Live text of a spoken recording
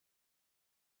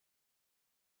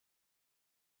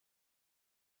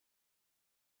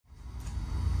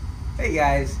Hey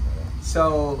guys,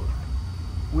 so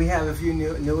we have a few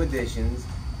new additions,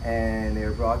 and they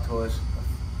were brought to us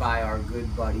by our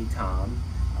good buddy Tom.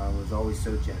 Was always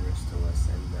so generous to us,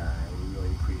 and we really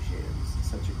appreciate him.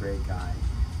 He's such a great guy,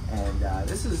 and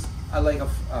this is like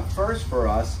a first for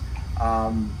us.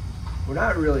 We're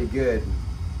not really good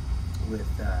with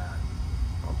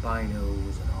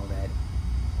albinos and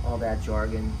all that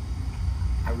jargon.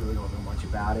 I really don't know much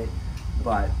about it,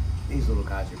 but these little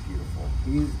guys are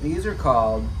beautiful. These are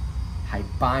called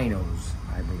Hybinos,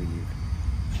 I believe.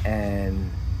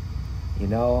 And, you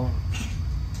know,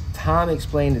 Tom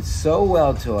explained it so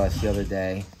well to us the other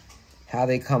day, how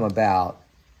they come about,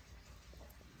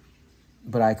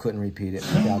 but I couldn't repeat it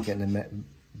without getting a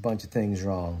bunch of things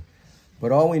wrong.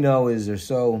 But all we know is they're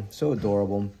so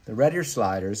adorable. The red ear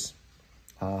sliders,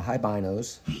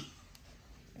 Hybinos,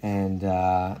 and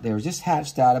they were just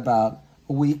hatched out about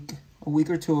a week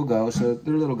or two ago, so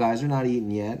they're little guys. They're not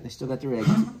eating yet. They still got their egg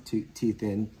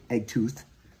tooth.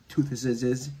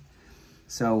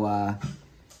 So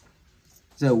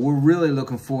we're really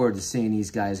looking forward to seeing these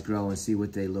guys grow and see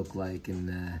what they look like,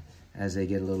 and as they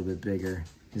get a little bit bigger.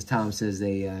 As Tom says,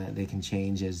 they can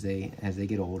change as they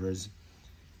get older,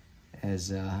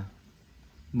 as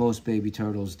most baby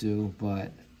turtles do,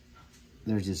 but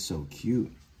they're just so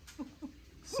cute.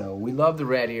 So we love the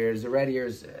red ears. The red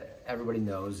ears, everybody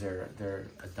knows they're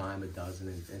a dime a dozen,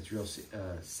 and it's real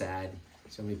sad.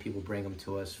 So many people bring them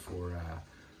to us for,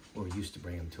 or used to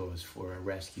bring them to us for a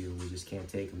rescue. We just can't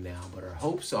take them now. But our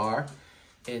hopes are,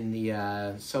 in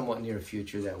the somewhat near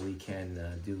future, that we can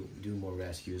do more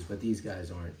rescues. But these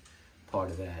guys aren't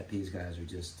part of that. These guys are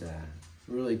just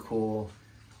really cool,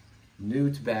 new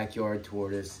to backyard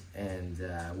tortoise, and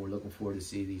we're looking forward to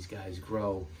see these guys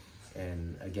grow.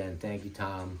 And again, thank you,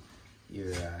 Tom.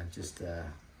 You're just an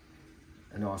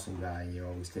awesome guy, and you're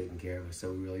always taking care of us,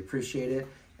 so we really appreciate it.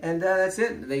 And that's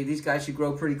it. These guys should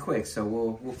grow pretty quick, so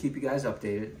we'll keep you guys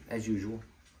updated as usual.